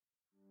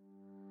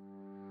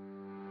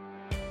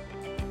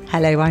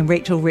Hello, I'm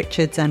Rachel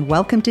Richards and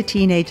welcome to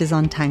Teenagers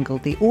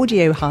Untangled, the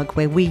audio hug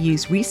where we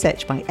use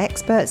research by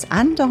experts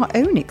and our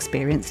own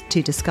experience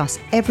to discuss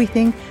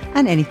everything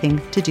and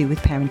anything to do with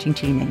parenting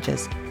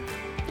teenagers.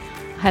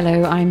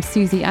 Hello, I'm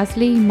Susie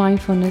Asley,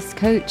 mindfulness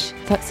coach,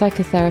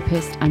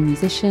 psychotherapist and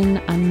musician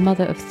and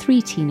mother of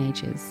 3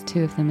 teenagers.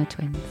 2 of them are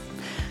twins.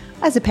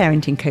 As a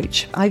parenting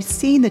coach, I've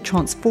seen the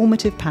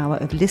transformative power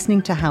of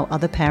listening to how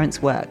other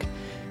parents work.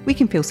 We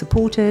can feel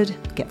supported,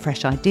 get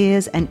fresh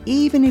ideas, and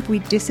even if we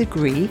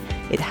disagree,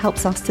 it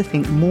helps us to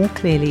think more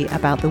clearly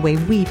about the way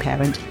we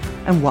parent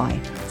and why.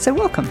 So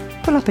welcome,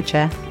 pull up a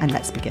chair and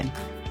let's begin.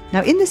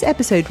 Now in this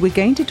episode, we're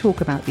going to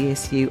talk about the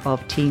issue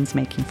of teens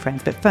making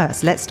friends. But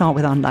first, let's start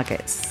with our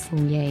nuggets.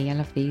 Oh yay, I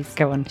love these.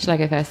 Go on. Shall I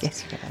go first?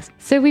 Yes, you go first.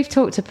 So we've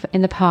talked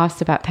in the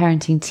past about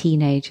parenting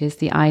teenagers,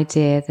 the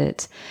idea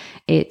that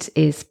it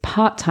is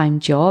part-time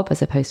job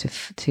as opposed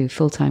to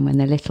full-time when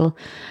they're little,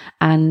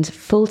 and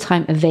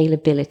full-time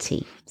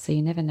availability. So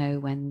you never know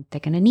when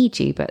they're going to need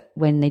you, but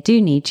when they do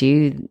need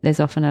you, there's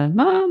often a,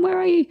 Mom, where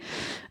are you?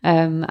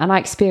 And I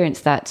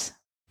experienced that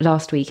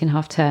last week in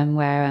half term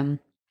where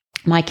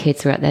my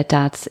kids were at their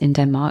dad's in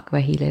Denmark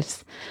where he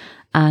lives.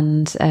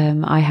 And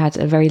I had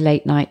a very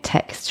late night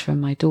text from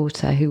my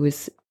daughter who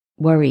was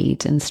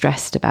worried and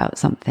stressed about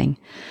something.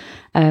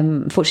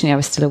 Fortunately, I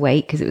was still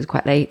awake because it was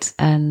quite late,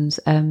 and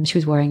she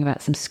was worrying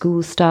about some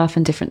school stuff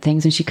and different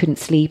things, and she couldn't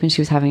sleep and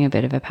she was having a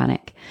bit of a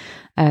panic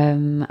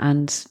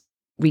and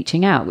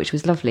reaching out, which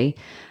was lovely.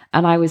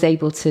 And I was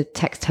able to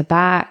text her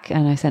back,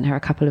 and I sent her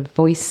a couple of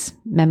voice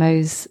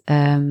memos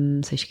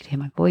so she could hear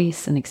my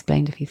voice, and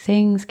explained a few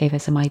things, gave her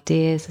some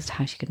ideas as to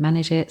how she could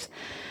manage it.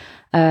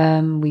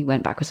 We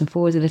went backwards and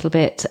forwards a little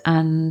bit,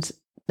 and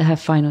her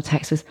final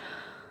text was,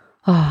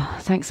 "Oh,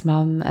 thanks,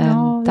 Mum.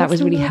 That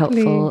was really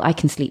helpful. I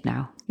can sleep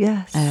now."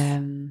 Yes.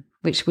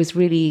 Which was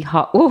really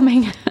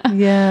heartwarming.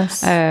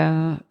 Yes.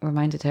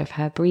 Reminded her of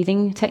her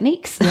breathing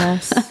techniques.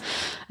 Yes.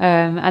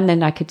 And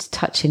then I could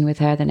touch in with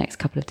her the next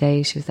couple of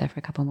days. She was there for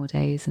a couple more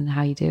days. And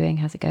how are you doing?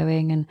 How's it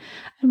going? And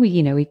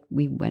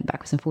we went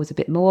backwards and forwards a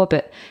bit more,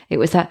 but it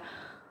was that,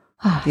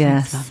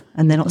 yes. Thanks, Mum.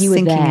 And they're not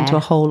sinking into a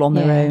hole on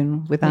their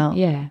own without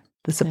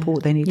the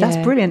support they need. Yeah.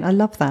 That's brilliant. I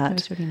love that. That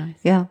was really nice.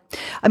 Yeah.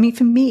 I mean,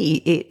 for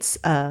me, it's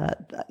a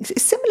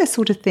similar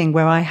sort of thing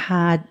where I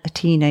had a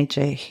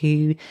teenager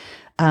who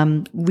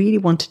really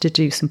wanted to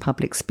do some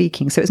public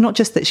speaking. So it's not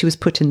just that she was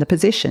put in the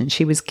position,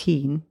 she was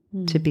keen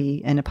to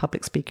be in a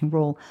public speaking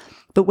role.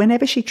 But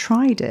whenever she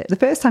tried it, the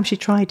first time she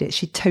tried it,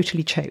 she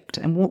totally choked.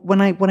 And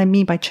what I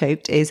mean by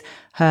choked is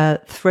her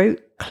throat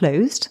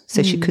closed,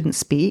 so she couldn't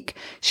speak.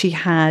 She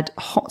had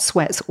hot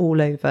sweats all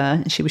over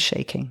and she was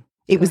shaking.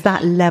 It was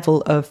that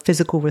level of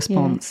physical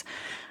response. Yeah.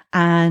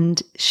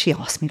 And she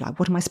asked me, like,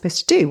 what am I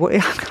supposed to do?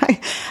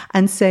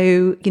 And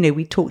so,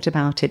 we talked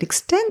about it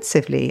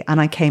extensively, and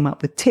I came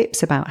up with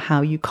tips about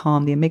how you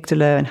calm the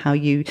amygdala and how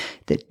the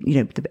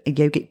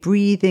yogic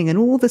breathing and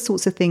all the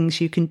sorts of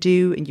things you can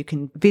do, and you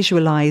can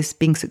visualize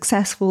being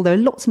successful. There are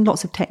lots and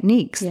lots of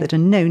techniques that are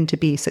known to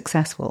be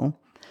successful,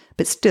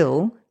 but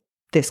still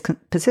this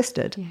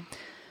persisted. Yeah.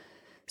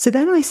 So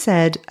then I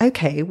said,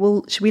 okay,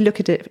 well, should we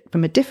look at it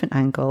from a different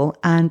angle?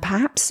 And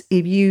perhaps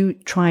if you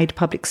tried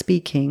public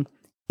speaking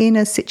in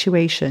a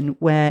situation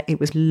where it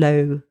was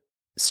low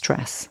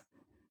stress.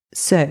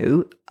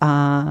 So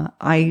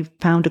I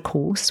found a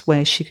course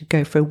where she could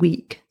go for a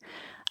week,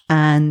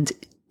 and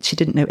she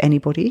didn't know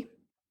anybody,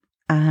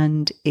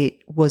 and it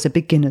was a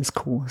beginner's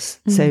course.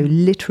 So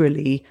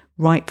literally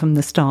right from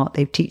the start,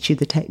 they teach you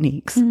the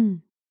techniques.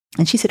 And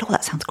she said, oh,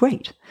 that sounds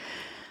great.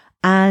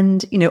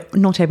 And,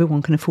 not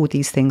everyone can afford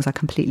these things. I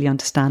completely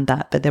understand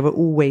that. But there are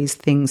always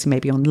things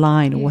maybe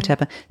online or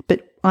whatever.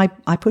 But I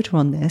put her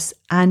on this,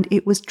 and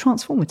it was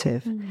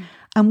transformative.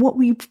 And what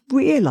we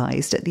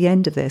realized at the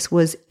end of this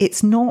was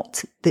it's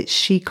not that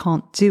she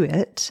can't do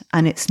it,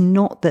 and it's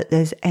not that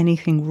there's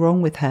anything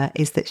wrong with her,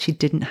 is that she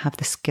didn't have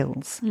the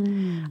skills.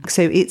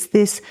 So it's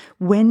this,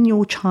 when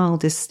your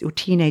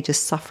teenager is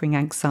suffering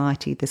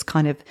anxiety, this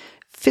kind of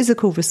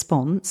physical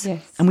response.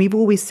 Yes. And we've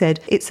always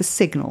said it's a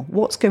signal.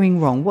 What's going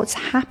wrong? What's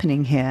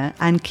happening here?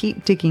 And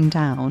keep digging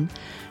down.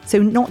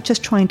 So not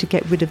just trying to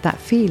get rid of that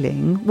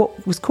feeling.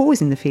 What was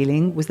causing the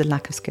feeling was the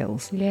lack of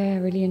skills. Yeah,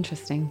 really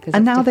interesting.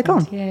 And now they're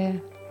gone. Yeah.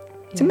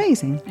 It's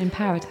amazing.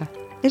 Empowered her.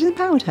 It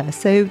empowered her.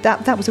 So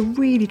that was a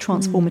really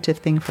transformative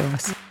thing for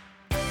us.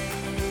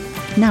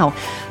 Now,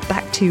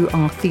 back to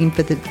our theme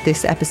for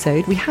this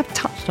episode. We have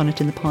touched on it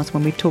in the past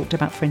when we've talked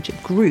about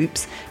friendship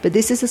groups, but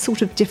this is a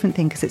sort of different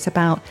thing because it's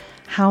about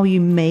how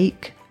you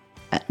make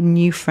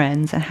new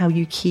friends and how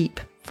you keep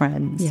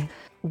friends. Yeah.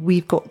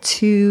 We've got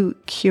 2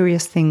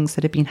 curious things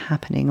that have been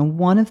happening, and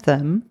one of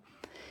them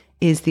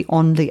is the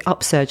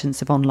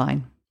upsurgence of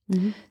online.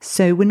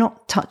 So we're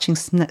not touching,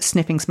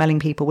 sniffing, smelling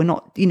people. We're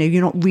not,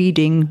 you're not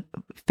reading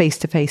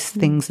face-to-face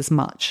things as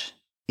much.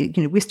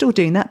 We're still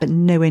doing that, but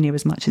nowhere near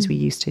as much as we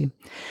used to.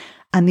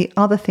 And the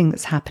other thing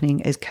that's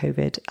happening is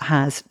COVID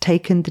has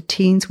taken the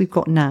teens we've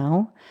got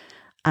now,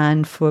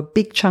 and for a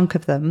big chunk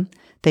of them,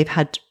 they've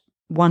had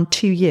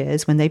 1-2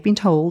 years when they've been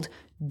told,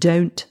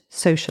 don't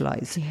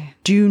socialize. Yeah.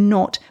 Do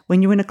not,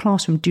 when you're in a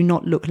classroom, do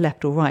not look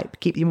left or right.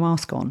 Keep your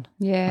mask on.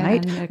 Yeah.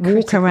 Right?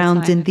 Walk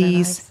around in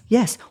these,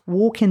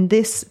 walk in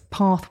this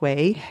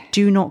pathway. Yeah.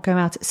 Do not go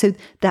out. So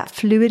that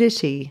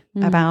fluidity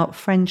about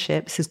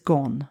friendships is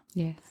gone.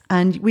 Yes.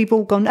 And we've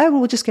all gone, oh,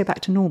 we'll just go back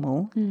to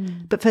normal.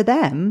 But for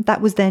them,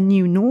 that was their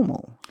new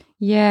normal.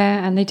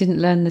 Yeah. And they didn't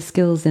learn the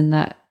skills in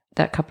that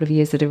couple of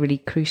years that are really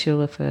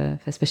crucial for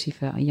especially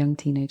for young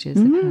teenagers,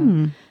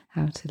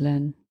 how to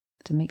learn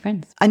to make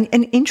friends. And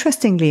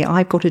interestingly,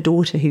 I've got a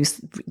daughter who's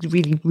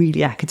really,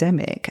 really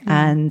academic.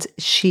 And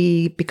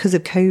she, because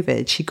of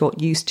COVID, she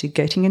got used to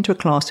getting into a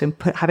classroom,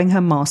 having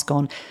her mask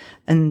on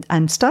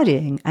and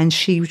studying. And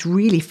she was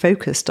really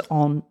focused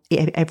on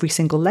every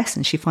single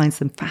lesson. She finds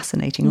them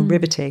fascinating and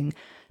riveting.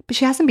 But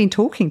she hasn't been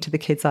talking to the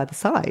kids either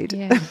side.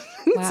 Yeah.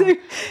 Wow. So,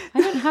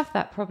 I don't have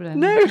that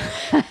problem. No.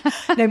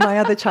 No, my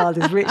other child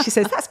is rich. She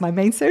says, that's my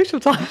main social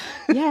time.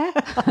 Yeah.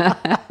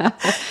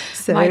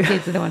 So my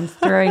kids are the ones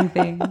throwing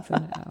things.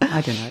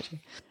 I don't know,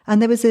 actually.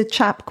 And there was a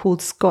chap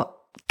called Scott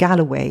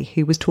Galloway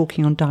who was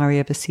talking on Diary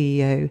of a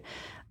CEO.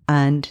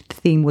 And the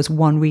theme was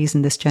one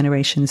reason this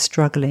generation is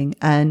struggling.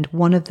 And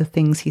one of the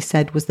things he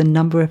said was the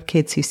number of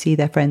kids who see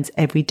their friends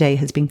every day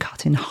has been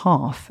cut in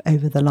half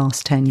over the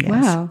last 10 years.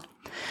 Wow.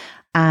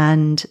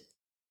 And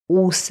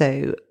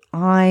also,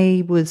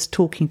 I was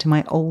talking to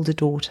my older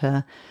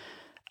daughter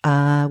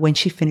when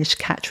she finished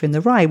Catcher in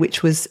the Rye,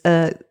 which was,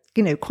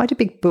 quite a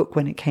big book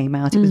when it came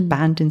out. It was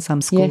banned in some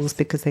schools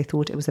because they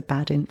thought it was a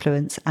bad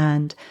influence.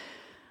 And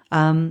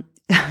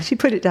she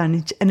put it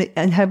down,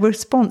 and her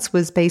response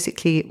was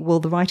basically, well,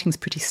 the writing's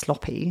pretty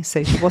sloppy,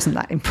 so she wasn't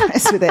that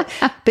impressed with it.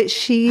 But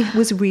she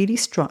was really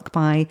struck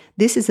by,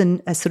 this is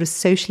a sort of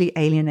socially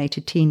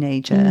alienated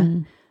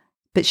teenager.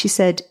 But she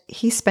said,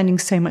 he's spending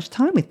so much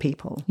time with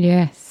people.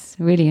 Yes,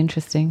 really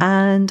interesting.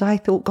 And I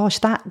thought, gosh,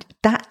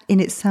 that in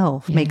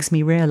itself makes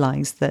me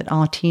realize that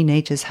our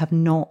teenagers have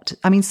not,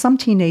 some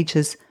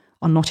teenagers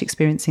are not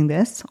experiencing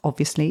this,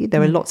 obviously.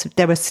 There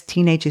are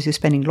teenagers who are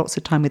spending lots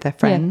of time with their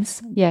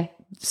friends. Yeah.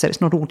 So it's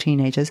not all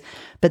teenagers,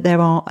 but there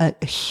are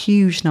a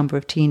huge number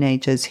of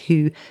teenagers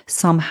who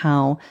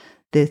somehow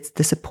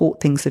the support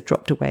things have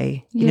dropped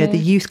away. Yeah. The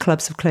youth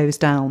clubs have closed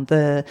down.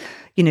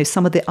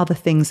 Some of the other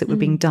things that were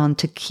being done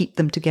to keep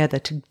them together,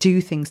 to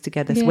do things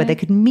together, so where they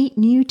could meet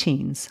new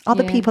teens,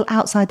 other people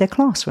outside their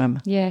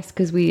classroom. Yes,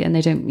 because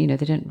they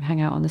don't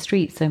hang out on the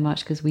streets so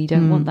much because we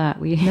don't want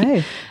that.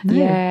 No.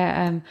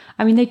 Yeah.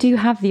 They do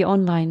have the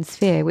online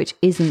sphere, which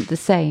isn't the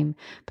same.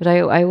 But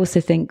I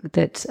also think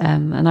that,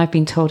 and I've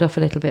been told off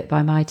a little bit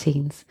by my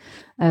teens,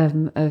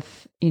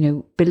 of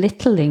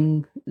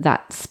belittling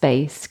that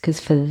space, because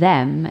for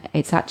them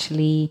it's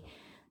actually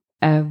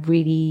a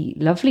really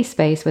lovely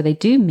space where they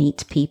do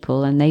meet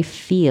people and they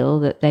feel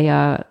that they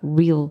are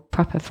real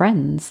proper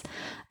friends,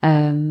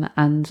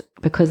 and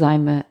because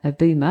I'm a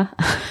boomer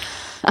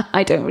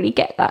I don't really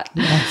get that.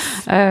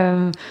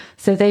 Yes.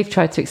 So they've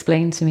tried to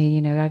explain to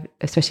me,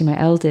 especially my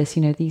eldest,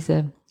 these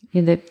are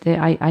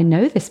I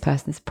know this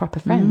person is a proper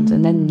friend,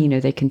 and then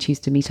they can choose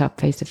to meet up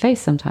face to face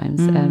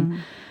sometimes.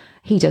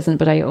 He doesn't,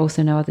 but I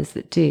also know others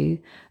that do.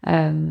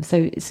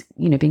 So it's,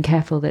 being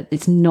careful that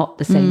it's not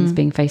the same as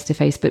being face to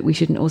face, but we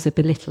shouldn't also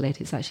belittle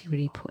it. It's actually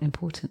really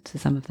important to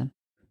some of them.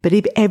 But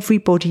if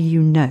everybody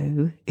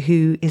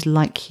who is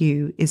like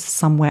you is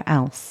somewhere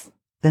else,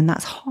 then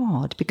that's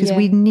hard, because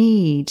we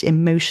need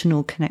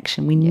emotional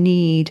connection. We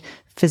need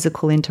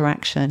physical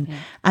interaction. Yeah.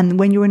 And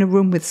when you're in a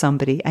room with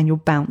somebody and you're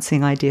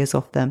bouncing ideas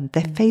off them,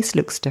 their face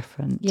looks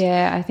different.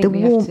 Yeah, I think the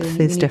warmth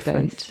is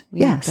different.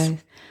 Yes.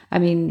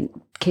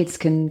 Kids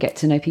can get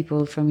to know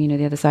people from,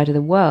 the other side of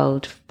the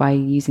world by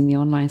using the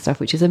online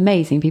stuff, which is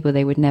amazing. People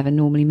they would never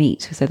normally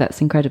meet. So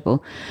that's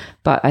incredible.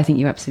 But I think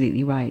you're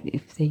absolutely right.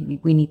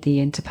 We need the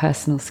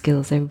interpersonal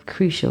skills. They're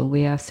crucial.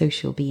 We are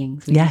social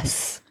beings.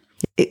 Yes.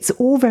 It's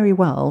all very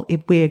well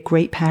if we're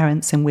great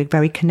parents and we're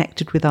very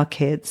connected with our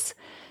kids,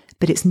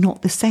 but it's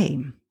not the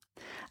same.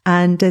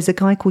 And there's a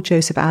guy called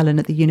Joseph Allen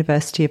at the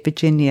University of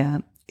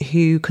Virginia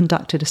who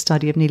conducted a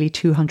study of nearly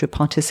 200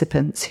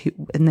 participants,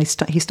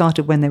 he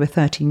started when they were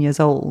 13 years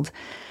old.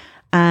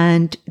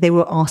 And they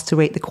were asked to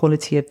rate the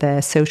quality of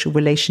their social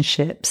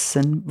relationships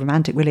and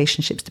romantic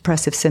relationships,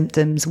 depressive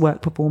symptoms,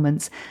 work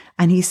performance.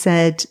 And he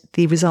said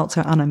the results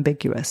are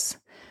unambiguous,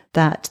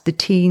 that the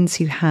teens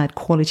who had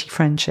quality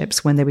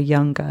friendships when they were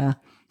younger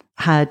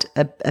had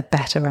a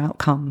better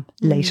outcome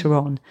later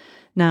on.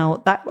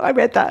 Now, I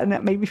read that and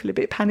that made me feel a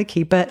bit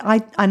panicky, but I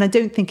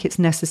don't think it's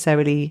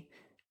necessarily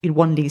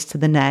one leads to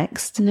the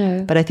next.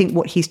 No. But I think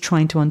what he's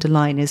trying to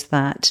underline is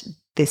that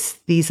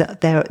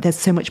there's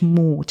so much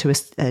more to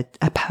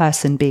a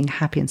person being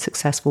happy and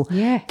successful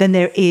than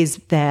there is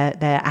their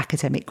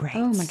academic grades.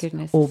 Oh my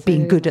goodness. Or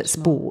being good at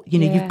sport.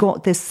 You've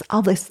got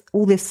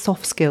all this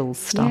soft skills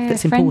stuff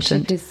that's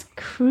important. Friendship is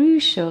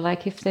crucial.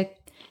 Like if the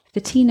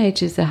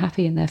teenagers are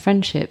happy in their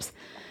friendships,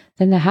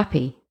 then they're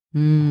happy.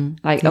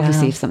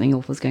 Obviously if something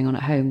awful is going on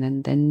at home,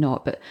 then they're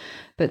not, but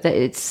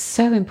it's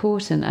so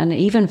important. And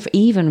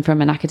even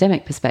from an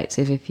academic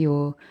perspective, if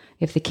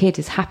the kid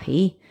is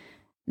happy,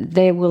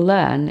 they will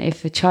learn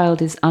if a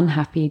child is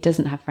unhappy,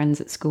 doesn't have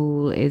friends at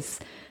school, is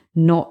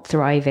not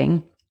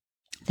thriving,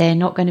 they're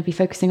not going to be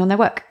focusing on their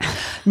work.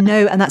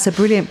 No, and that's a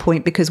brilliant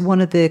point, because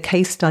one of the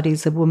case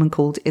studies, a woman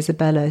called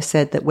Isabella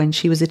said that when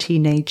she was a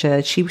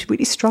teenager, she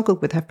really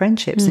struggled with her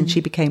friendships and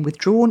she became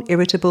withdrawn,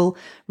 irritable,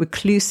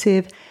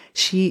 reclusive.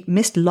 She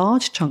missed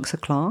large chunks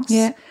of class.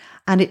 Yeah.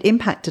 And it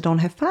impacted on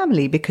her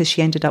family because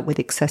she ended up with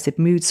excessive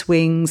mood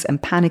swings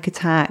and panic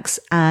attacks.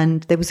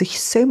 And there was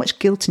so much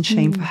guilt and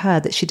shame for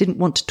her that she didn't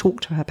want to talk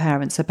to her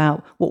parents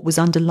about what was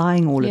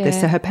underlying all of this.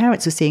 So her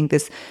parents were seeing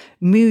this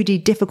moody,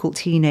 difficult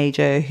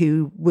teenager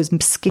who was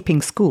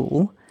skipping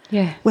school.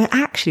 Yeah. Where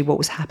actually what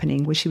was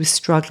happening was she was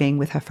struggling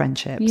with her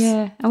friendships.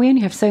 Yeah. And we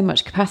only have so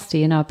much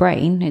capacity in our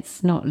brain.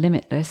 It's not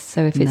limitless.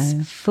 So if it's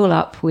full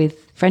up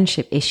with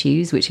friendship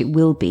issues, which it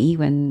will be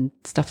when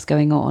stuff's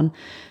going on,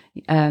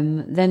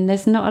 then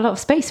there's not a lot of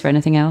space for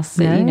anything else.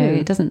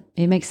 No.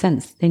 It makes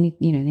sense. They need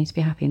to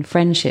be happy. And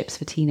friendships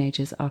for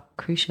teenagers are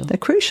crucial. They're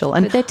crucial.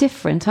 But they're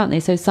different, aren't they?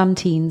 So some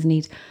teens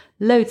need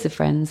loads of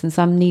friends and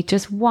some need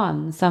just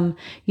one. Some,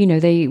 we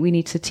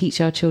need to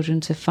teach our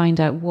children to find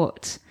out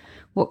what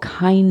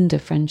kind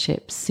of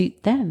friendships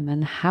suit them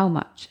and how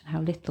much and how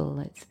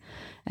little.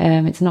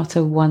 It's not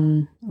a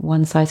one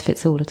size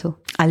fits all at all.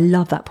 I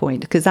love that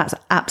point, because that's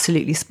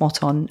absolutely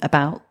spot on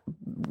about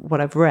what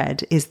I've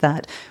read, is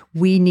that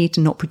we need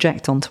to not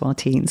project onto our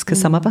teens, because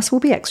some of us will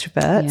be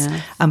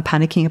extroverts and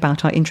panicking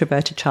about our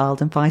introverted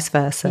child and vice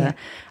versa. Yeah.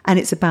 And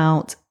it's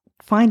about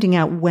finding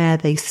out where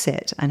they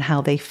sit and how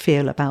they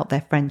feel about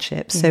their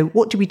friendships. Yeah. So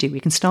what do? We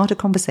can start a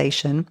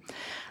conversation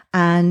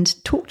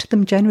and talk to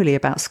them generally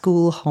about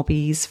school,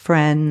 hobbies,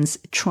 friends,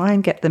 try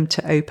and get them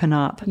to open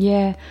up.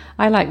 Yeah.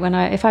 I like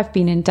if I've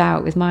been in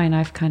doubt with mine,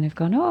 I've kind of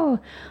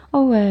gone,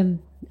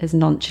 as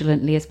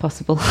nonchalantly as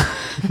possible.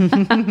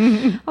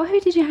 Oh, who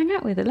did you hang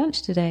out with at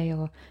lunch today?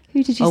 Or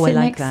who did you sit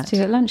next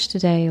to at lunch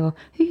today? Or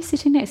who are you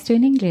sitting next to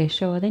in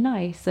English? Or are they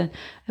nice? And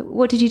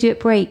what did you do at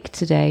break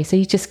today? So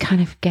you just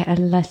kind of get a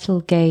little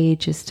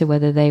gauge as to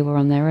whether they were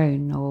on their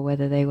own or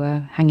whether they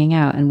were hanging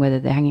out, and whether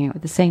they're hanging out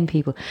with the same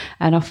people.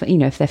 And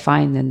often, if they're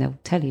fine, then they'll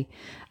tell you.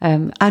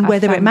 And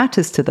whether it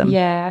matters to them.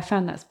 Yeah, I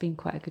found that's been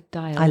quite a good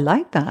dialogue. I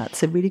like that.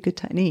 It's a really good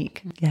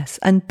technique. Yes.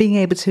 And being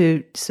able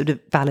to sort of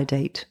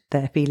validate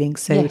their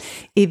feelings. So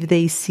if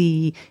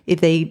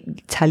they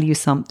tell you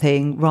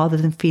something, rather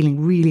than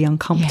feeling really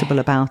uncomfortable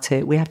about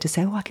it, we have to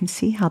say, I can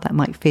see how that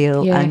might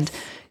feel. And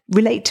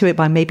relate to it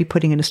by maybe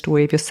putting in a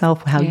story of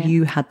yourself, how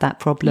you had that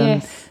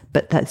problem,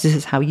 but this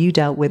is how you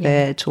dealt with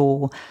it,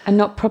 and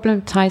not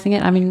problematizing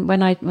it. I mean,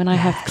 when I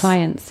have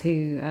clients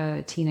who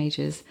are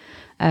teenagers,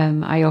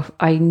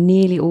 I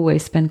nearly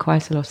always spend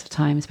quite a lot of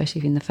time,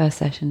 especially in the first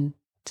session,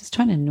 just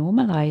trying to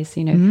normalize,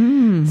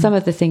 some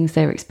of the things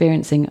they're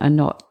experiencing are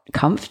not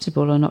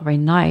comfortable or not very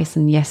nice.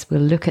 And yes,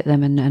 we'll look at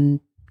them and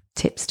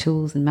tips,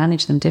 tools, and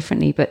manage them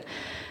differently. But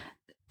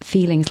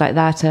feelings like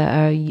that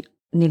are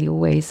nearly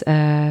always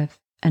a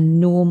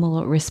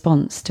normal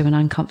response to an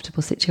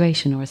uncomfortable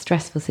situation or a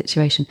stressful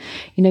situation.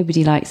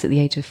 Nobody likes at the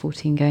age of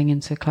 14 going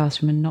into a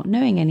classroom and not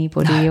knowing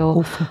anybody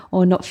or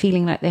not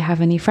feeling like they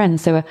have any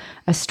friends. So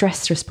a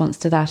stress response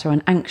to that, or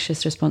an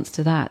anxious response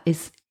to that,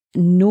 is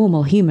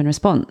normal human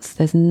response.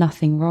 There's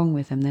nothing wrong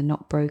with them. They're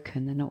not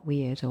broken. They're not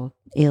weird or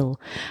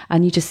ill.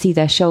 And you just see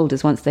their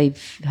shoulders, once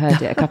they've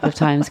heard it a couple of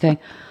times, going,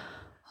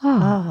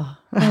 oh,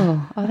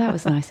 that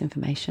was nice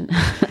information.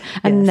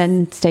 And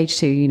then stage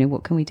 2,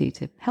 what can we do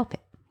to help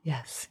it?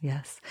 Yes.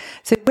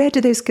 So where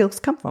do those skills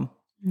come from?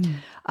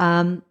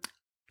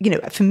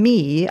 For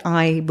me,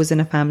 I was in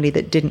a family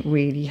that didn't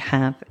really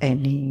have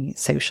any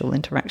social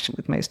interaction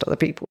with most other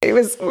people. It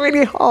was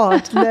really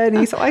hard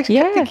learning. So I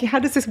kept thinking, how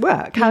does this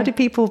work? How do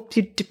people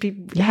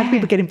how do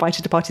people get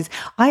invited to parties?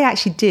 I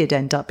actually did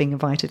end up being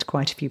invited to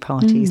quite a few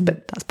parties,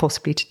 but that's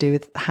possibly to do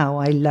with how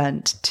I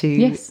learnt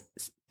to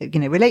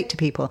relate to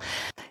people.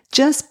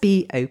 Just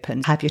be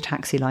open. Have your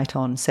taxi light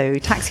on. So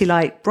taxi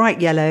light,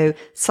 bright yellow,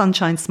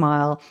 sunshine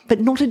smile, but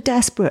not a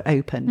desperate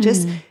open.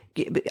 Just,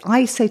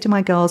 I say to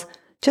my girls,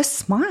 just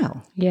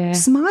smile. Yeah.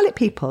 Smile at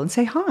people and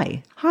say,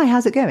 hi,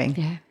 how's it going?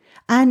 Yeah.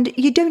 And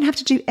you don't have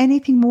to do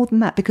anything more than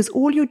that, because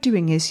all you're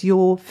doing is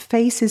your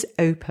face is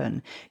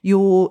open.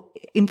 You're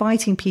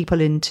inviting people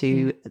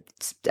into,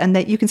 and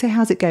that you can say,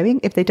 how's it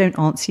going? If they don't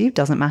answer you,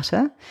 doesn't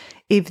matter.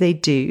 If they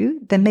do,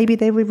 then maybe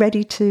they were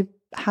ready to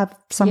have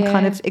some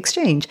kind of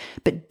exchange,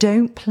 but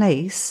don't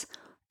place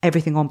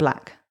everything on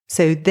black.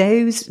 So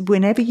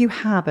whenever you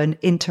have an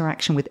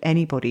interaction with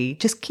anybody,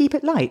 just keep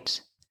it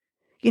light.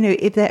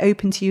 If they're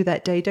open to you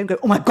that day, don't go,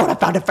 oh my God, I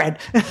found a friend.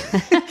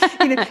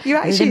 You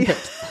actually,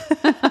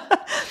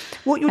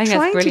 what you're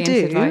trying to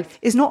do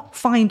is not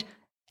find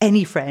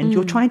any friend.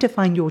 You're trying to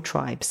find your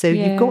tribe. So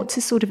you've got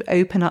to sort of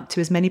open up to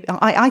as many,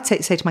 I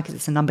say to my kids,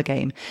 it's a number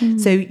game.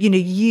 So,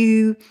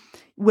 you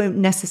won't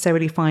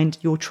necessarily find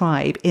your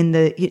tribe in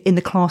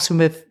the classroom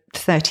of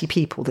 30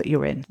 people that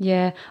you're in.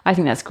 Yeah, I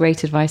think that's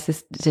great advice,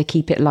 is to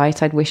keep it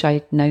light. I'd wish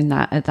I'd known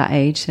that at that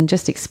age. And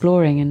just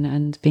exploring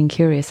and being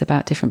curious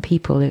about different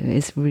people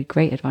is really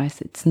great advice.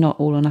 It's not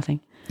all or nothing.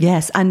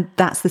 Yes. And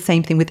that's the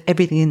same thing with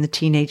everything in the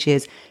teenage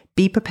years.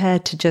 Be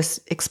prepared to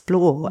just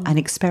explore and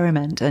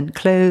experiment and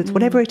clothes,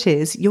 whatever it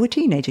is. You're a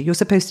teenager. You're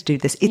supposed to do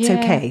this. It's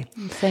okay.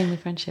 Same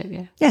with friendship,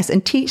 yeah. Yes,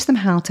 and teach them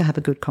how to have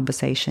a good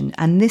conversation.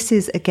 And this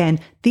is,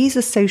 again, these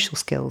are social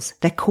skills.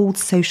 They're called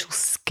social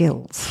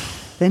skills.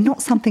 They're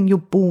not something you're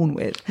born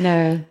with.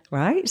 No.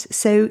 Right?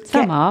 So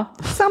some are.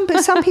 Some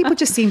people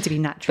just seem to be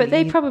naturally. But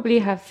they probably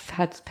have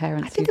had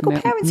parents who've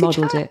parents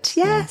modelled it.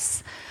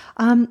 Yes.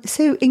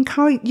 So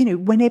encourage,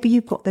 whenever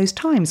you've got those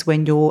times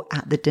when you're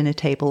at the dinner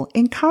table,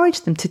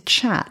 encourage them to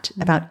chat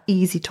about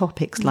easy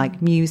topics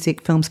like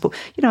music, film, sport.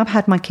 I've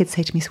had my kids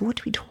say to me, so what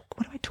do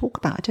I talk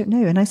about? I don't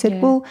know. And I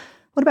said, well,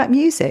 what about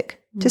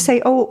music? Just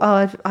say,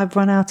 I've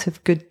run out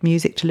of good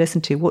music to listen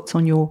to. What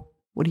are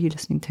you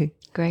listening to?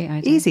 Great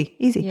idea.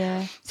 Easy.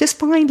 Yeah. Just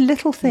find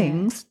little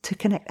things to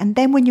connect. And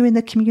then when you're in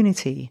the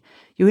community,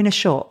 you're in a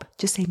shop,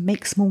 just say,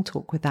 make small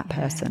talk with that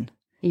person.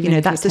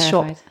 Even that's the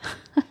shop.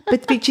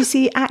 But you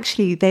see,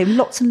 actually, there are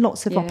lots and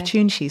lots of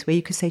opportunities where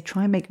you could say,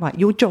 try and make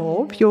your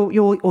job,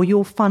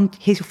 your fun.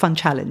 Here's your fun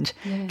challenge.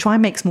 Yeah. Try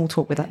and make small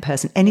talk with that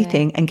person,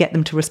 anything, and get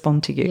them to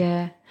respond to you.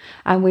 Yeah.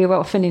 And we're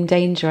often in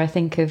danger, I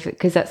think,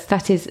 because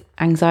that is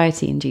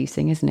anxiety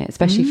inducing, isn't it?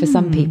 Especially for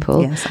some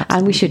people. Yes,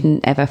 and we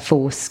shouldn't ever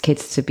force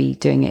kids to be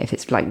doing it if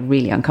it's like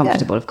really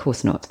uncomfortable. Of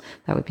course not.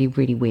 That would be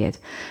really weird.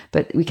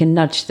 But we can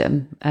nudge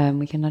them.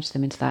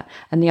 Into that.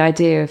 And the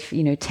idea of,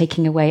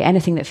 taking away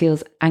anything that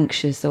feels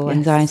anxious or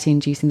anxiety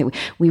inducing, that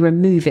we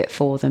remove it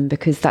for them,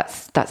 because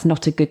that's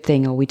not a good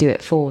thing, or we do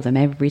it for them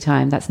every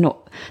time. That's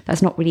not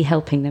really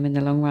helping them in the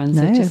long run.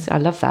 So I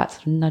love that,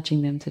 sort of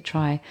nudging them to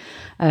try.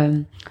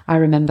 I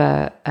remember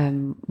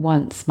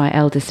once my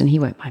eldest, and he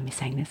won't mind me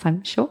saying this,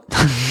 I'm sure.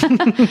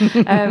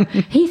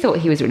 He thought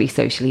he was really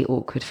socially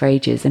awkward for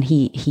ages, and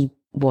he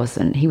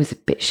wasn't. He was a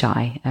bit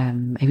shy.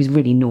 He was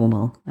really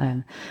normal,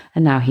 and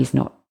now he's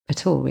not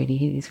at all. Really,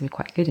 he's really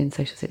quite good in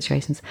social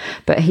situations.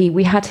 But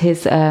we had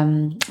his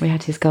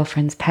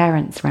girlfriend's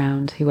parents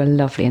round, who were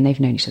lovely, and they've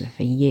known each other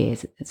for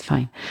years. It's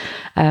fine.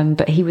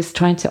 But he was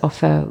trying to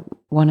offer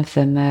one of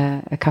them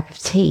a cup of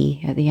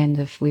tea at the end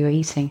of we were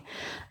eating,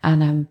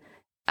 and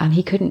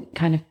he couldn't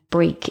kind of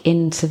break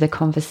into the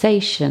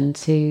conversation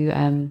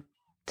to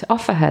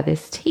offer her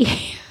this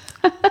tea.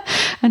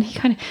 And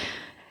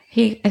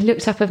he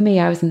looked up at me.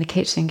 I was in the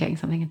kitchen getting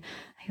something, and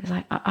he was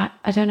like,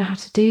 I don't know how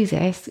to do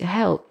this.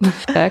 Help.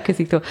 Because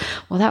he thought,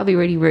 well, that would be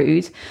really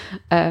rude.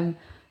 But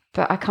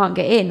I can't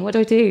get in. What do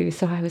I do?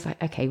 So I was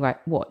like, okay, right,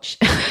 watch.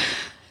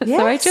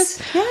 So I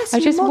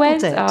just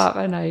went up,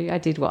 and I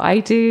did what I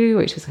do,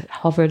 which was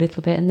hover a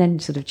little bit and then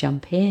sort of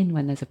jump in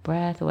when there's a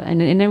breath,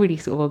 and in a really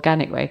sort of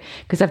organic way,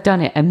 because I've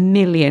done it a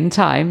million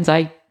times.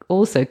 I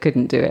also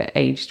couldn't do it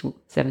aged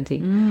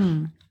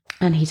 17.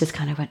 And he just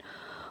kind of went,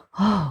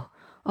 oh,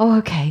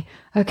 okay,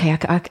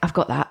 I've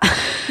got that.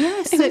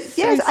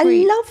 Yes, I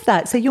love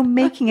that. So you're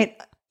making it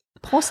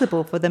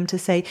possible for them to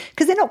say,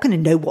 because they're not going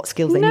to know what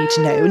skills they need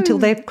to know until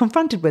they're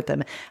confronted with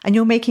them, and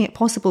you're making it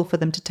possible for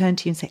them to turn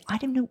to you and say, I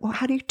don't know,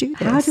 how do you do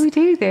this? How do we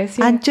do this?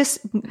 Yeah. And just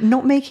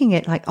not making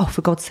it like, oh,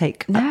 for God's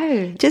sake.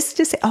 No. Just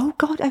say, oh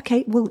God,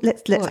 okay, well,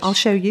 let's I'll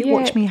show you.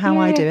 Watch me how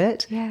I do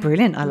it. Yeah.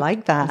 Brilliant. I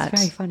like that.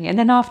 It's very funny. And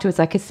then afterwards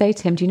I could say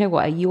to him, do you know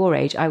what, at your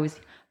age I was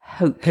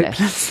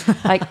hopeless.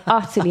 Like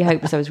utterly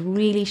hopeless. I was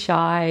really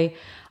shy.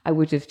 I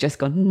would have just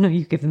gone, no,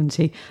 you give them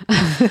tea.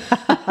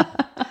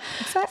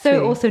 Exactly.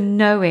 So also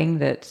knowing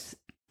that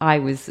I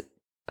was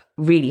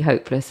really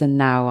hopeless and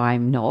now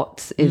I'm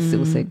not is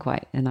also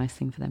quite a nice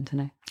thing for them to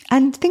know.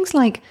 And things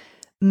like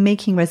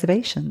making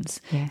reservations.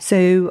 Yeah.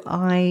 So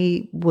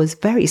I was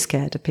very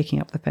scared of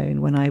picking up the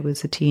phone when I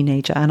was a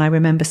teenager. And I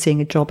remember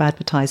seeing a job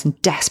advertised and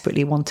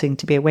desperately wanting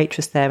to be a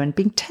waitress there and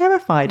being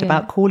terrified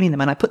about calling them.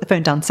 And I put the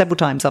phone down several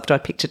times after I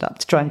picked it up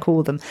to try and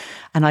call them.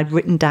 And I'd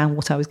written down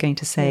what I was going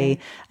to say.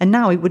 And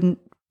now it wouldn't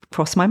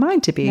cross my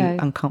mind to be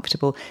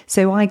uncomfortable.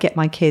 So I get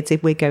my kids,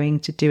 if we're going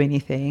to do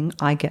anything,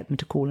 I get them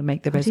to call and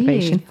make the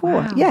reservation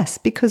for. Yes,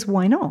 because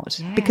why not?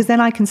 Yeah. Because then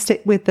I can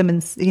stick with them,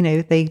 and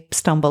if they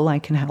stumble, I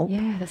can help.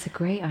 Yeah, that's a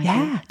great idea.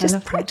 Yeah,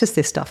 just practice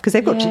this stuff, because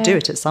they've got to do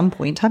it at some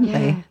point, haven't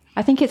they?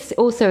 I think it's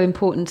also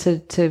important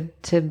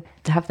to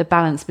have the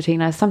balance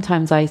between.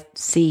 Sometimes I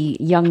see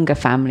younger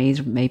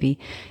families, maybe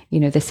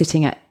they're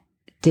sitting at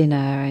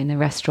dinner in a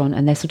restaurant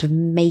and they're sort of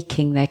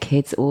making their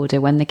kids order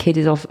when the kid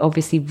is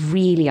obviously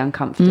really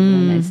uncomfortable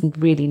and it's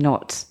really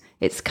not,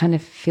 it's kind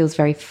of feels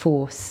very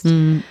forced,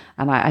 and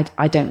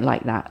I don't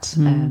like that.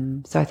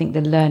 So I think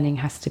the learning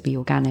has to be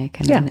organic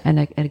and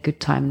a good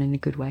time and in a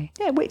good way.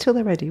 Yeah, wait till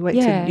they're ready.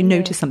 Wait till you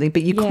notice something,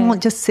 but you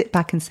can't just sit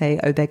back and say,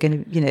 oh, they're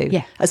going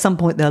to, at some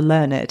point they'll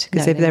learn it,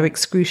 because if they're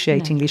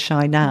excruciatingly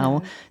shy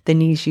now, they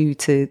need you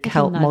to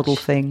help model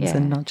things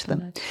and nudge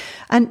them.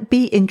 And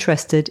be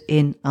interested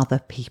in other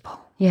people.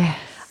 Yes.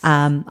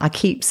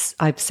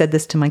 I've said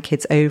this to my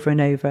kids over and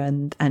over,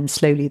 and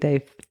slowly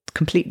they've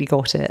completely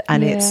got it.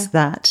 And it's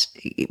that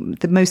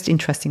the most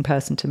interesting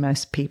person to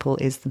most people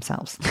is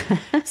themselves.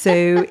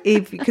 So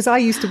because I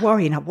used to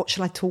worry, now what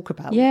should I talk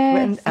about?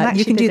 Yes, and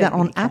you can do that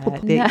on Apple.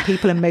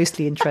 People are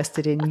mostly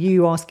interested in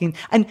you asking.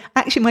 And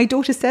actually, my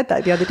daughter said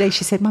that the other day.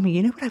 She said, Mummy,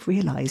 you know what I've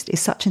realised is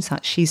such and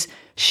such.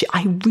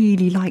 I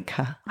really like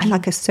her. I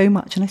like her so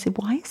much. And I said,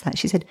 why is that?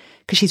 She said,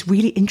 because she's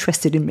really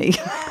interested in me.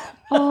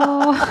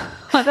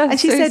 And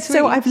she said, sweet.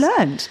 so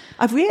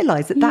I've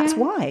realised that that's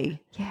why.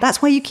 Yeah.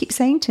 That's why you keep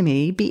saying to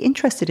me, be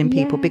interested in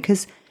people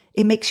because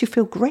it makes you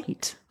feel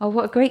great. Oh,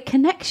 what a great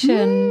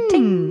connection.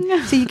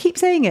 Ding. So you keep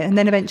saying it and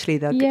then eventually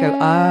they'll go,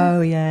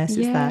 oh, yes,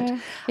 it's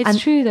that. It's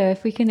true, though.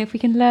 If we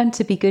can learn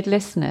to be good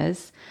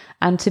listeners,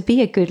 and to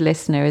be a good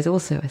listener is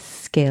also a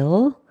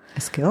skill.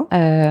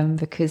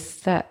 Because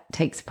that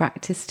takes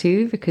practice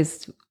too,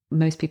 because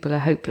most people are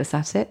hopeless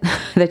at it.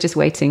 They're just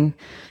waiting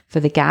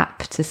for the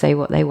gap to say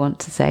what they want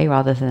to say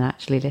rather than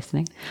actually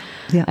listening.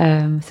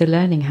 Yeah. So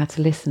learning how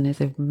to listen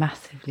is a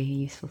massively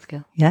useful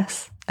skill.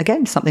 Yes.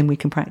 Again, something we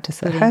can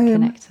practice at home.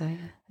 Connector,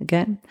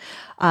 Again.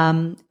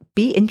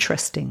 Be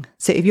interesting.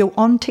 So if you're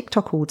on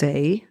TikTok all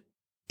day,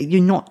 you're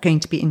not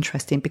going to be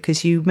interesting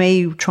because you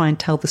may try and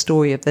tell the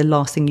story of the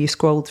last thing you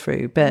scrolled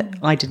through, but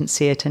I didn't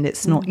see it and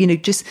it's not,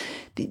 just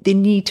they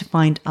need to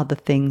find other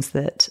things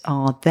that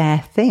are their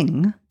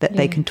thing that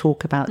they can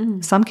talk about.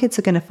 Some kids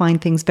are going to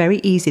find things very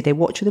easy. They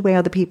watch the way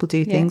other people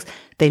do things.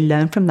 They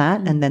learn from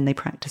that and then they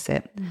practice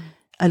it.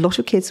 A lot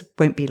of kids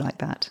won't be like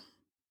that.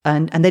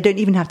 And they don't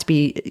even have to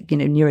be,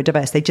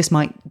 neurodiverse. They just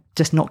might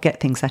just not get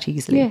things that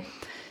easily. Yeah.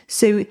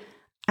 So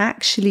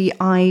actually,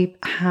 I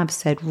have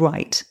said,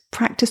 right,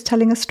 practice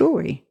telling a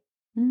story.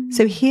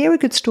 So hear a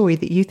good story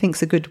that you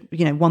think's a good,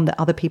 one that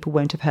other people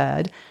won't have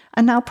heard,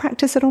 and now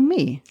practice it on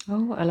me.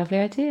 Oh, what a lovely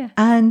idea.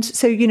 And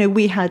so,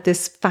 we had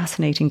this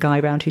fascinating guy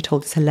around who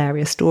told this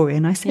hilarious story.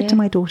 And I said to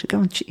my daughter, go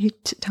on,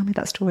 tell me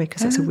that story,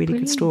 because that's a really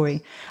good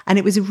story. And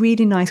it was a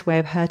really nice way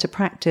of her to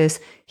practice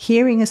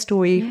hearing a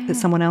story that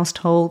someone else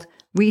told,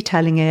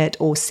 retelling it,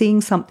 or seeing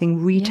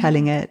something,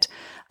 retelling it.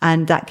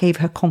 And that gave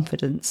her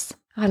confidence.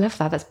 I love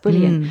that. That's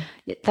brilliant.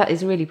 That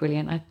is really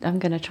brilliant. I'm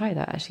going to try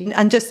that actually.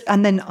 And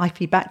then I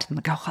feed back to them.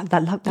 I go, oh,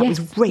 that was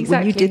great. Exactly.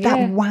 When you did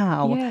that,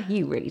 wow. Yeah,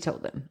 you really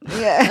told them.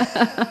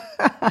 Yeah.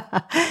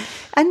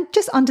 And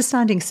just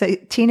understanding. So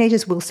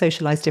teenagers will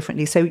socialize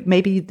differently. So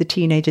maybe the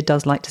teenager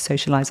does like to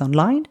socialize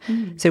online.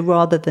 So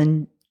rather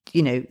than,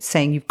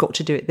 saying you've got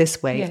to do it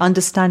this way,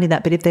 understanding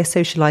that. But if they're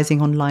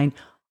socializing online,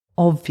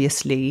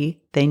 obviously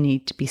they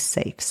need to be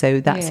safe. So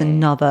that's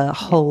another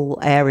whole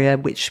area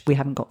which we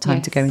haven't got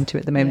time to go into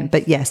at the moment.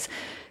 But yes.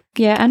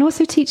 Yeah, and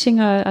also teaching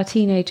our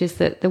teenagers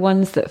that the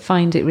ones that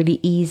find it really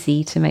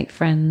easy to make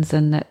friends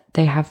and that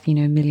they have,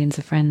 millions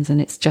of friends and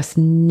it's just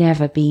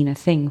never been a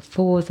thing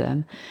for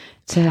them,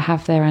 to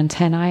have their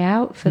antennae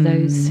out for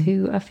those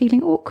who are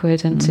feeling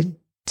awkward and to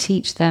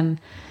teach them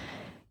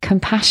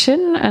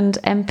compassion and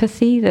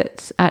empathy,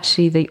 that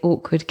actually the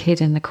awkward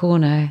kid in the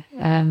corner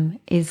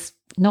is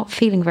not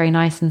feeling very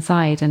nice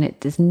inside, and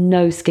there's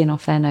no skin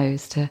off their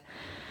nose to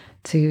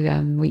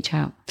reach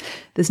out.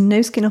 There's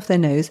no skin off their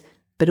nose,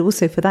 but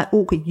also for that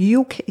awkward,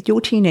 your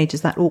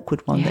teenager's that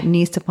awkward one that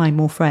needs to find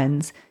more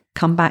friends.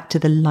 Come back to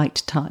the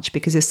light touch,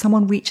 because if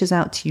someone reaches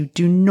out to you,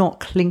 do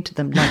not cling to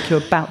them like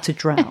you're about to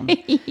drown,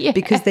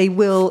 because they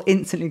will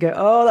instantly go,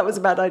 oh, that was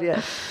a bad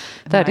idea.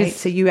 That is,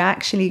 so you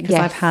actually, because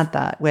I've had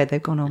that where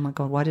they've gone, oh my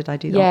God, why did I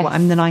do that? Well,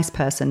 I'm the nice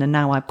person and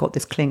now I've got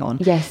this cling on.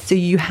 Yes. So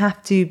you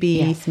have to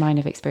be. Yes, mine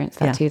have experienced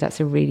that too. That's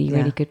a really,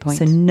 really good point.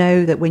 So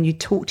know that when you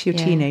talk to your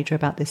teenager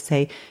about this,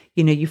 say,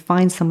 you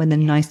find someone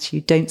that's nice to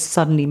you, don't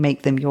suddenly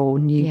make them your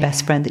new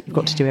best friend that you've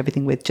got to do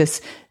everything with.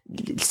 Just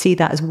see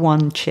that as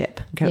one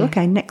chip. Go,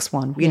 okay, next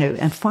one,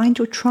 and find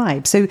your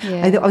tribe. So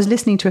I was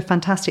listening to a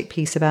fantastic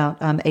piece about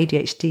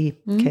ADHD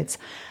kids,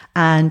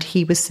 and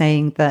he was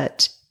saying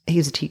that he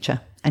was a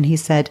teacher. And he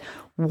said,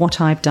 what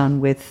I've done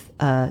with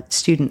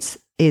students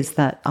is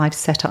that I've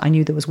set up, I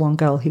knew there was one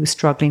girl who was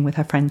struggling with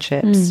her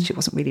friendships. She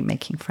wasn't really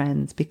making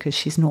friends because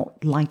she's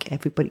not like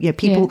everybody.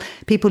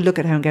 People look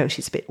at her and go,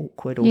 she's a bit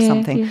awkward or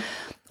something.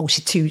 Or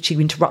she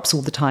interrupts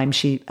all the time.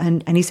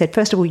 And he said,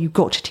 first of all, you've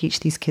got to teach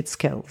these kids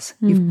skills.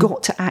 You've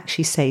got to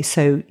actually say,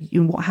 so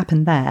what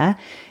happened there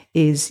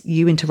is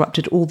you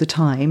interrupted all the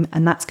time,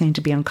 and that's going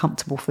to be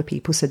uncomfortable for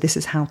people. So this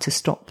is how to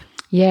stop.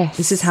 Yes.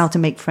 This is how to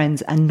make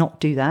friends and not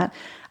do that.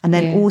 And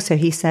then also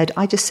he said,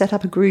 I just set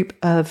up a group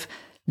of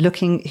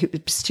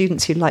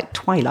students who liked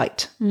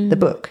Twilight, the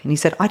book. And he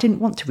said, I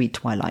didn't want to read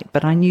Twilight,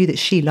 but I knew that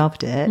she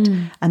loved it.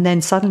 And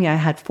then suddenly I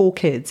had 4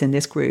 kids in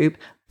this group,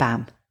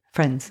 bam,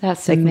 friends.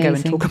 That's they amazing. Can go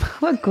and talk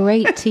about. What a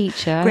great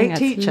teacher. Great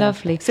teacher.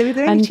 Lovely. So if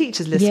there are any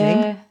teachers listening.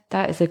 Yeah,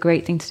 that is a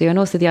great thing to do. And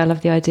also I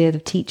love the idea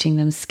of teaching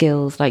them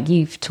skills like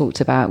you've talked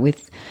about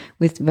with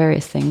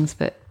various things,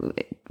 but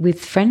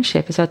with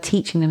friendship as well,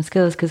 teaching them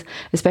skills, because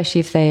especially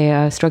if they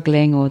are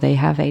struggling or they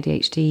have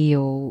ADHD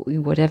or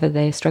whatever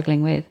they're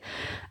struggling with,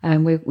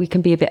 we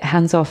can be a bit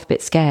hands off, a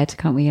bit scared,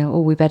 can't we?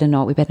 Oh, we don't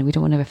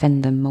want to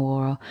offend them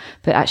more.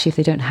 But actually, if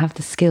they don't have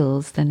the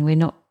skills, then we're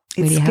not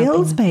really it's helping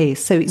skills them.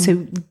 based.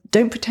 So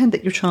don't pretend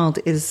that your child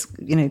is,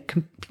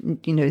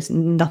 is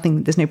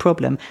nothing, there's no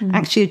problem.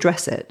 Actually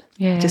address it.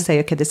 Yeah. Just say,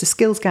 okay, there's a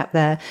skills gap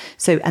there.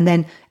 So, and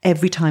then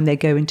every time they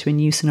go into a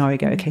new scenario,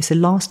 go, okay, so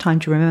last time,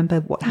 do you remember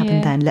what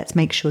happened then? Let's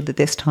make sure that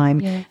this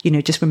time,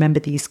 just remember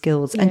these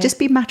skills and just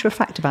be matter of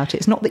fact about it.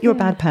 It's not that you're a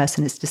bad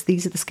person. It's just,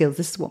 these are the skills.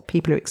 This is what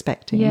people are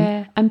expecting.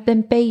 Yeah. And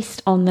then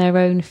based on their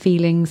own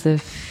feelings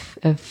of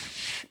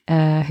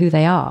who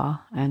they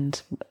are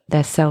and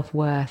their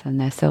self-worth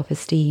and their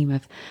self-esteem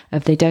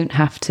of they don't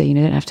have to, they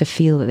don't have to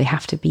feel that they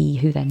have to be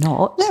who they're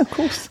not. No, of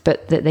course.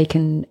 But that they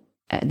can,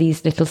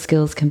 these little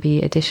skills can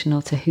be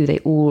additional to who they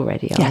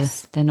already are.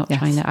 Yes. They're not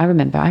trying to, I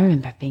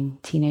remember being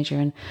a teenager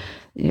and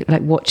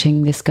like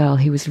watching this girl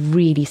who was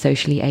really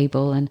socially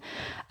able and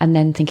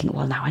then thinking,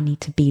 well, now I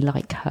need to be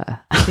like her.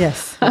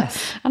 Yes.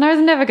 And I was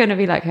never going to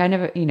be like her. I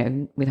never,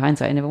 with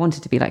hindsight, I never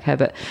wanted to be like her,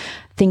 but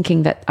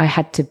thinking that I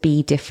had to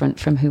be different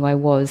from who I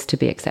was to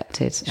be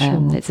accepted.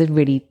 It's a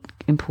really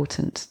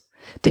important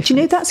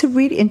difference. But that's a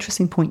really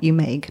interesting point you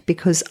make,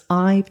 because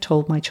I've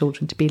told my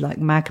children to be like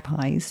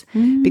magpies,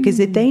 because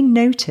if they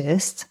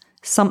noticed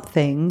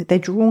something, they're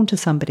drawn to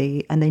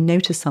somebody and they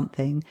notice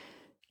something,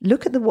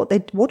 look at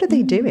what are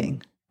they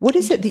doing? What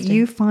is it that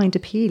you find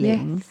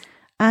appealing? Yes.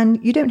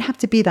 And you don't have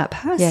to be that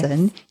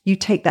person. Yes. You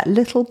take that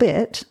little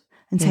bit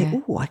and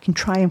say, oh, I can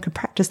try and can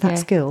practice that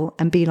skill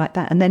and be like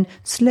that. And then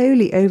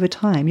slowly over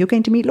time, you're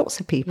going to meet lots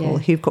of people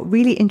who've got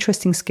really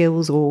interesting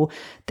skills, or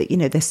that,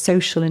 they're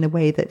social in a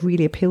way that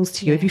really appeals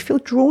to you. If you feel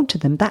drawn to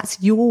them, that's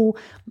you're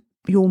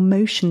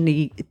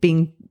emotionally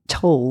being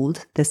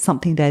told there's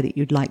something there that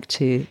you'd like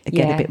to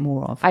get a bit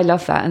more of. I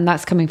love that. And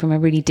that's coming from a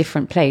really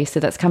different place. So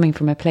that's coming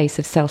from a place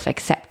of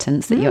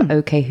self-acceptance that you're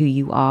okay who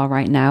you are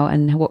right now.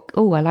 And I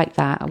like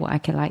that. I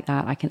can like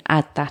that. I can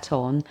add that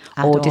on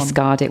or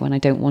discard it when I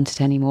don't want it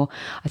anymore.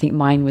 I think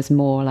mine was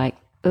more like,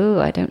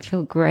 oh, I don't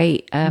feel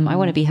great. I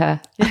want to be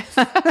her.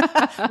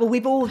 Well,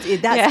 we've all,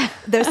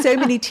 there are so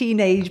many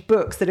teenage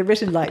books that are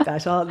written like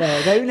that, aren't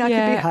there? Only I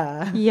can be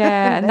her.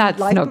 Yeah, and that's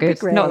not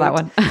good. Not that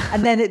one.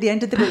 And then at the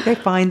end of the book, they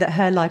find that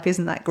her life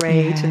isn't that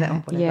great. And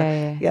then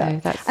whatever.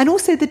 No, and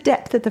also the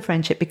depth of the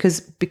friendship,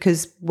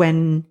 because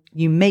when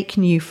you make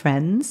new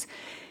friends,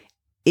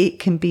 it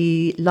can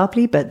be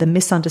lovely, but the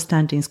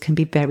misunderstandings can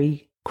be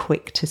very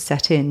quick to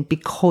set in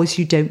because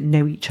you don't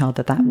know each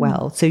other that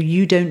well. So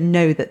you don't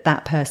know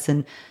that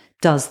person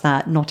does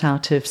that not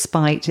out of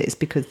spite, it's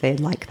because they're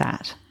like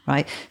that,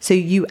 right? So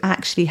you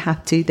actually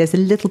have to, there's a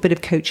little bit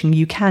of coaching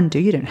you can do,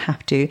 you don't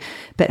have to,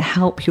 but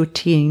help your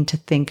teen to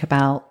think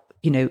about,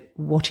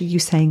 what are you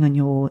saying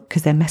on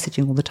because they're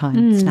messaging all the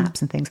time,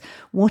 snaps and things.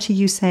 What are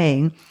you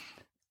saying?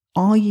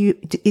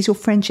 Is your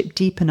friendship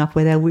deep enough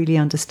where they'll really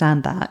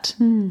understand that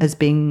as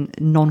being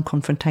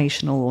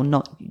non-confrontational or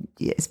not?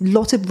 There's a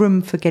lot of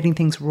room for getting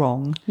things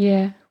wrong.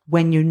 Yeah.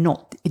 When you're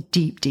not a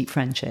deep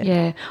friendship.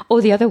 Yeah.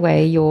 Or the other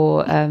way,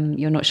 you're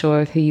not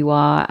sure of who you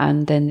are,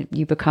 and then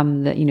you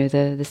become the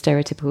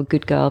stereotypical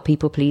good girl,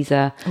 people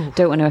pleaser,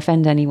 don't want to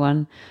offend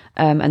anyone.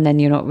 And then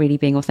you're not really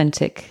being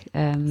authentic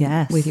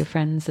with your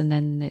friends, and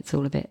then it's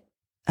all a bit.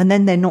 And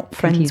then they're not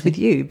friends confusing. With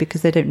you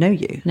because they don't know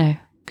you. No.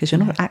 Because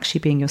you're not actually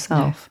being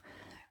yourself. No.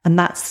 And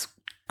that's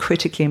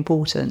critically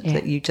important,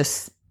 that you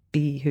just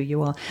be who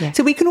you are. Yeah.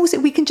 So we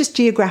can just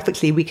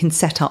geographically, we can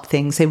set up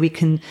things. So we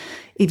can,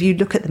 if you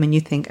look at them and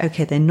you think,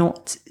 okay, they're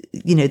not,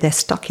 they're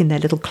stuck in their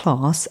little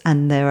class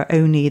and there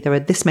are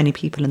this many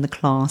people in the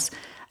class,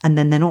 and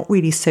then they're not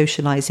really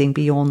socializing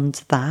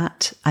beyond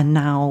that. And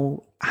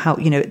now how,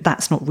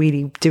 that's not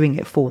really doing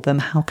it for them.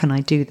 How can I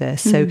do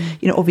this? So,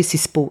 obviously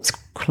sports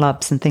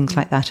clubs and things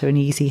like that are an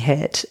easy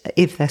hit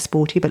if they're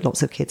sporty, but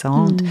lots of kids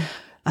aren't.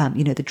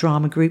 The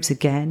drama groups,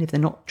 again, if they're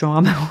not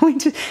drama.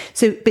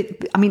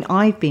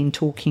 I've been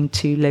talking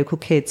to local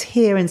kids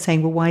here and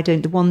saying, well, why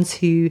don't the ones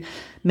who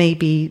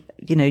maybe,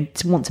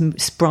 want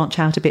to branch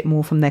out a bit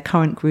more from their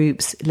current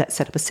groups, let's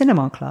set up a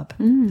cinema club.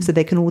 So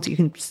they can you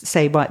can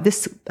say, right,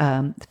 this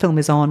film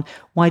is on.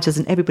 Why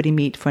doesn't everybody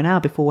meet for an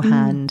hour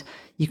beforehand?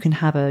 You can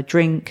have a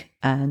drink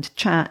and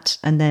chat,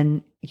 and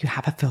then you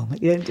have a film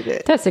at the end of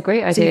it. That's a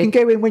great idea. So you can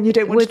go in when you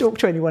don't want to talk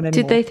to anyone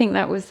anymore. Did they think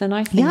that was the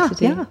nice thing to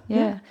do?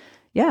 Yeah.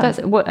 That's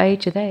what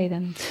age are they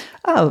then?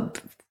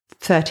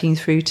 13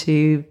 through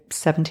to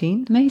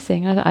 17.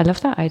 Amazing. I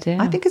love that idea.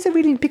 I think it's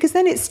because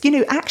then it's,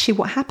 actually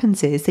what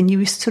happens is then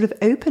you sort of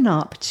open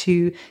up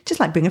to just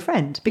like bring a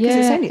friend, because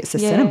it's a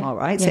cinema,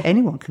 right? Yeah. So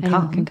anyone can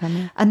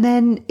come. And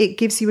then it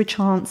gives you a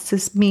chance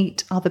to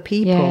meet other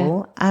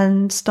people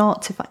and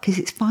start to, because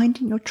it's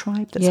finding your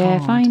tribe that's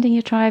hard. Finding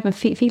your tribe and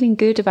feeling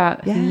good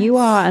about who you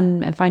are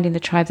and finding the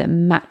tribe that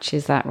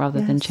matches that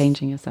rather than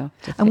changing yourself.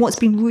 And what's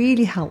been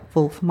really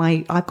helpful for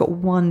I've got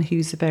one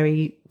who's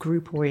very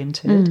group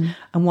oriented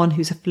and one one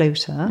who's a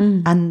floater,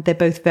 and they're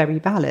both very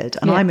valid.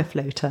 And I'm a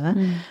floater.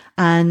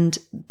 And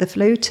the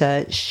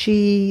floater,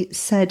 she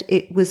said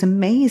it was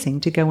amazing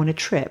to go on a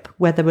trip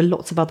where there were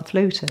lots of other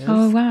floaters.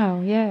 Oh,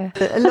 wow. Yeah.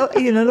 A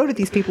lot of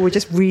these people were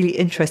just really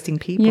interesting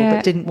people,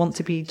 but didn't want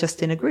to be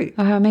just in a group.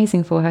 Oh, how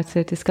amazing for her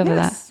to discover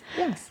that.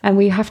 Yes. And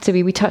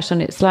we touched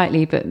on it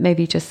slightly, but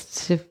maybe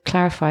just to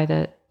clarify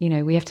that,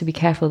 we have to be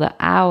careful that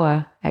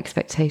our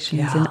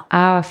expectations and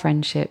our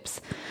friendships,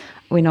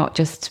 we're not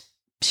just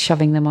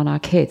shoving them on our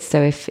kids.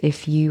 So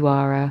if you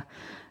are a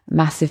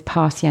massive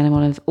party animal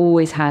and have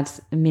always had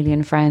a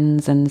million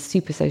friends and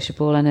super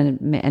sociable and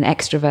an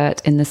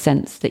extrovert in the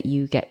sense that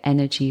you get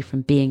energy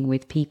from being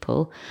with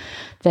people,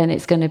 then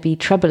it's going to be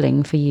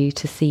troubling for you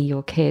to see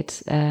your kid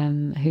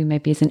who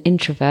maybe is an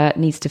introvert,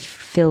 needs to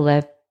fill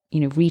their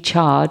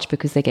recharge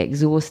because they get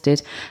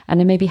exhausted, and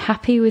they may be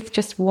happy with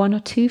just one or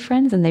two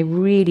friends and they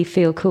really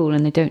feel cool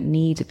and they don't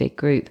need a big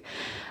group.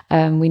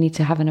 We need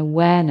to have an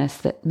awareness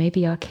that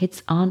maybe our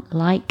kids aren't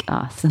like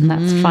us, and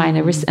that's fine,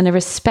 and a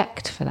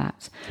respect for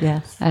that.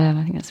 Yes.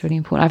 I think that's really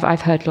important. I've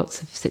heard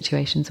lots of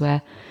situations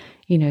where,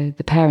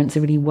 the parents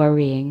are really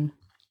worrying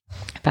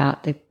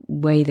about the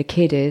way the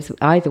kid is,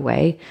 either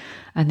way,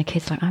 and the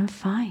kid's like, I'm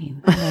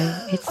fine.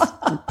 It's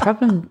a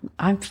problem.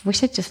 We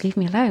should just leave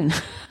me alone.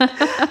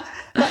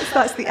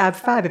 That's the Ab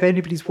Fab. If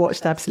anybody's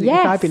watched Absolutely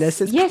Fabulous,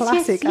 it's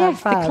classic Ab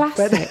Fab.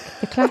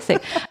 The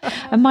classic.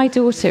 And my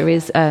daughter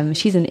is,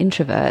 she's an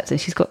introvert,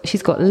 and she's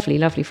got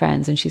lovely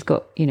friends, and she's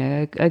got,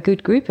 a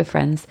good group of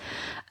friends.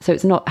 So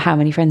it's not how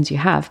many friends you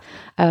have,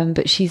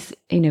 but she's,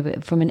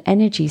 from an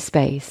energy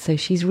space. So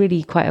she's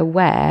really quite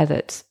aware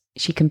that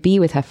she can be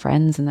with her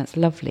friends, and that's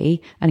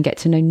lovely, and get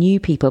to know new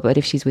people. But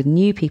if she's with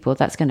new people,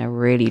 that's going to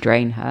really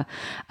drain her.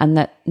 And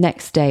that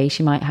next day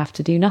she might have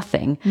to do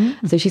nothing.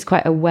 So she's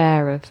quite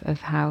aware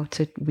of how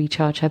to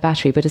recharge her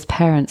battery. But as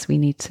parents, we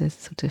need to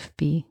sort of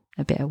be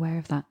a bit aware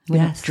of that.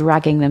 We're not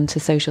dragging them to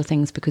social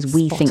things because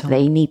we think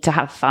they need to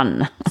have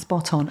fun.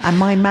 Spot on. And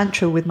my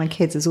mantra with my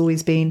kids has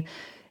always been,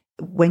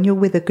 when you're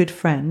with a good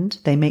friend,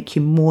 they make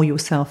you more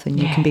yourself than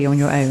you can be on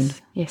your own.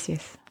 Yes.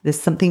 There's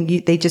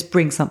something, they just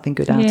bring something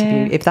good out of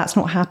you. If that's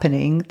not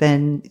happening,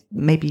 then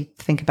maybe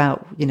think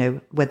about,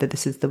 whether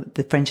this is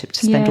the friendship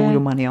to spend all your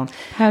money on.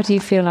 How do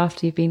you feel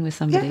after you've been with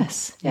somebody?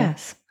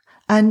 Yes.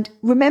 And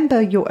remember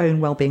your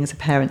own well-being as a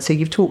parent. So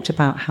you've talked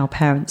about how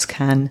parents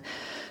can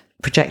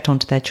project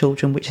onto their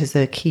children, which is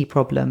a key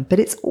problem. But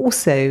it's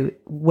also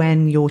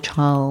when your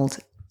child,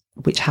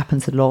 which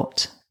happens a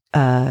lot,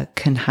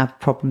 can have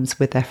problems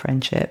with their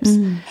friendships,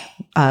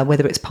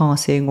 whether it's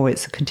passing or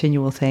it's a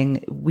continual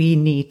thing. We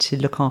need to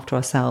look after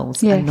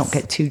ourselves and not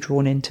get too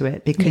drawn into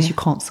it, because you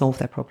can't solve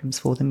their problems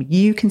for them.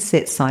 You can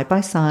sit side by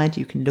side,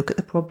 you can look at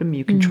the problem,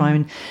 you can try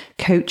and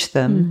coach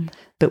them,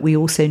 but we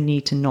also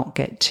need to not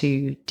get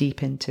too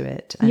deep into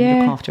it and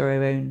look after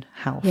our own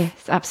health.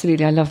 Yes,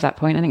 absolutely. I love that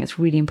point. I think it's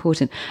really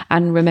important.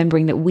 And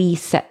remembering that we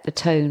set the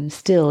tone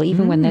still,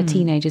 even when they're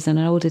teenagers and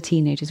older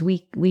teenagers,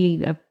 we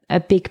are a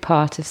big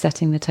part of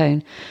setting the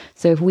tone.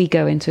 So if we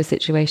go into a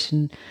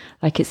situation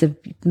like it's a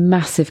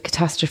massive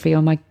catastrophe,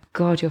 oh my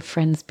God, your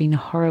friend's been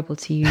horrible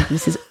to you,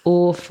 this is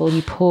awful,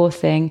 you poor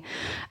thing.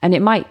 And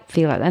it might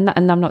feel like, and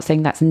I'm not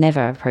saying that's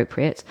never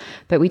appropriate,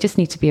 but we just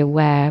need to be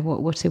aware,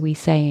 what are we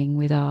saying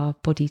with our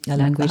body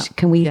language?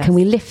 Can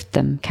we lift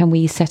them? Can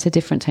we set a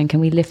different tone?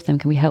 Can we lift them?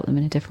 Can we help them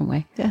in a different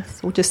way? Yes,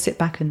 or just sit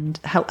back and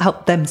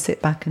help them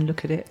sit back and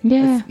look at it,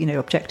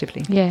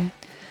 objectively. Yeah.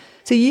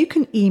 So you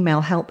can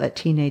email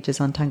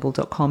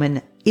help@teenagersuntangled.com.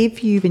 And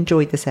if you've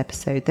enjoyed this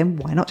episode, then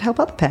why not help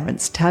other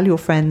parents? Tell your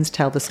friends,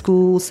 tell the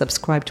schools,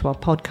 subscribe to our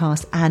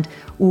podcast. And,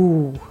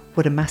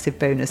 what a massive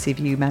bonus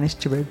if you manage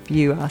to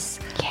review us.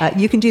 Yeah.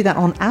 You can do that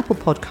on Apple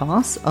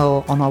Podcasts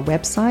or on our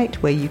website,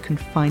 where you can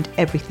find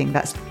everything.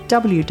 That's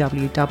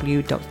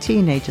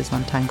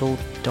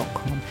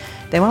www.teenagersuntangled.com.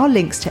 There are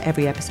links to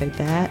every episode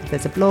there.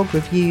 There's a blog,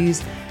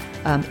 reviews,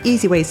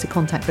 easy ways to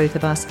contact both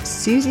of us.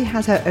 Susie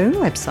has her own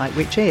website,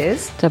 which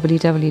is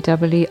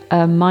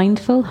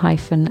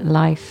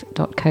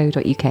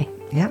www.mindful-life.co.uk.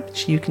 Yeah,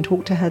 you can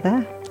talk to her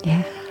there.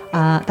 Yeah.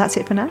 That's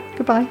it for now.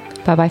 Goodbye.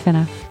 Bye-bye for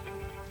now.